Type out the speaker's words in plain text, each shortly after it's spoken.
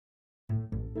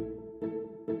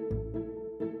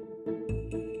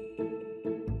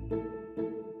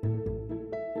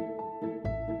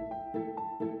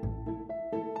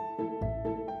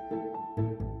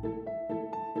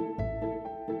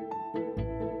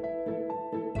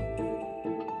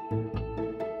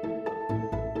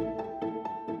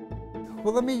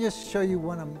Well, let me just show you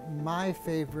one of my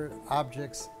favorite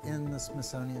objects in the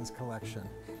Smithsonian's collection.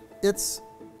 It's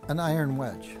an iron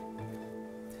wedge.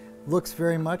 Looks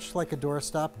very much like a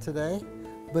doorstop today,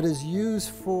 but is used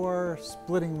for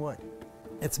splitting wood.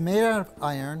 It's made out of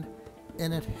iron,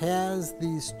 and it has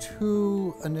these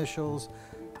two initials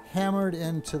hammered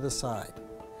into the side.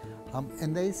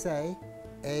 And they say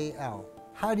AL.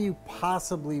 How do you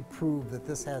possibly prove that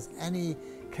this has any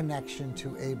connection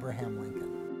to Abraham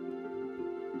Lincoln?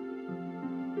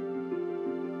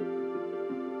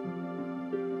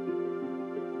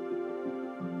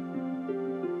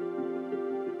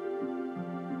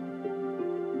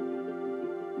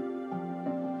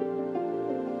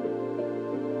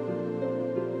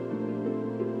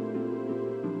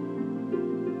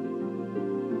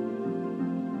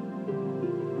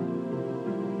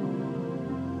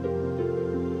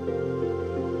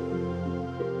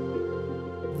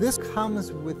 This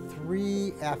comes with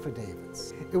 3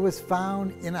 affidavits. It was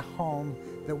found in a home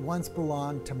that once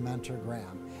belonged to Mentor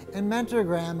Graham. And Mentor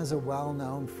Graham is a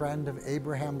well-known friend of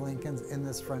Abraham Lincoln's in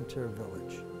this frontier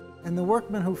village. And the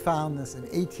workmen who found this in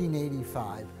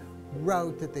 1885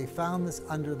 wrote that they found this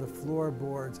under the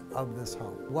floorboards of this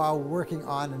home while working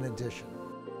on an addition.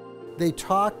 They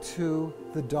talked to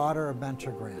the daughter of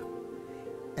Mentor Graham.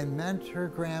 And Mentor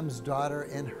Graham's daughter,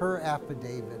 in her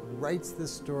affidavit, writes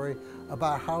this story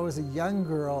about how as a young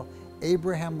girl,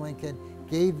 Abraham Lincoln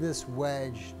gave this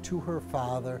wedge to her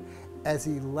father as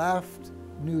he left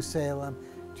New Salem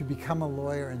to become a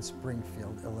lawyer in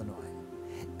Springfield, Illinois.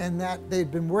 And that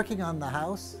they'd been working on the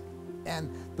house,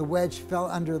 and the wedge fell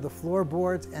under the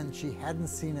floorboards, and she hadn't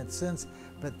seen it since,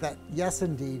 but that, yes,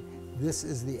 indeed, this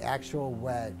is the actual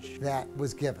wedge that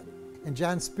was given. And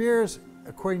John Spears,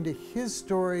 according to his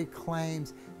story,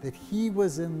 claims that he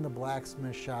was in the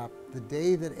blacksmith shop the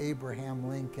day that Abraham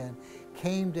Lincoln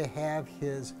came to have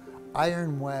his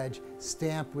iron wedge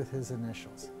stamped with his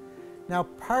initials. Now,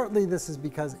 partly this is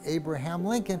because Abraham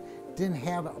Lincoln didn't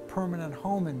have a permanent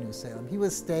home in New Salem. He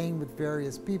was staying with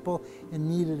various people and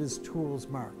needed his tools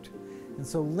marked. And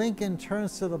so Lincoln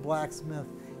turns to the blacksmith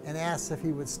and asks if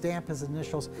he would stamp his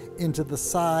initials into the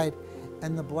side.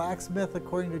 And the blacksmith,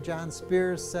 according to John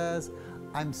Spears, says,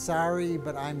 "I'm sorry,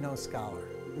 but I'm no scholar."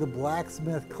 The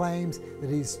blacksmith claims that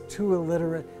he's too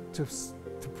illiterate to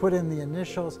put in the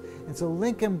initials, and so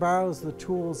Lincoln borrows the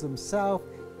tools himself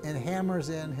and hammers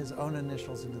in his own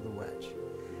initials into the wedge.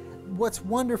 What's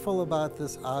wonderful about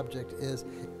this object is,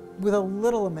 with a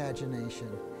little imagination,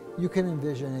 you can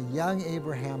envision a young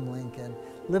Abraham Lincoln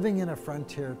living in a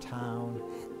frontier town,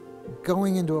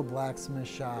 going into a blacksmith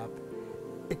shop.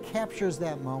 It captures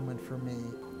that moment for me.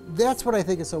 That's what I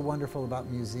think is so wonderful about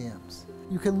museums.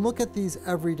 You can look at these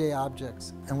everyday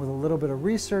objects, and with a little bit of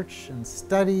research and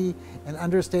study and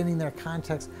understanding their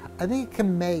context, I think it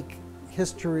can make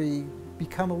history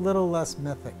become a little less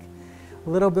mythic, a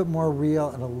little bit more real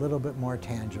and a little bit more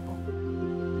tangible.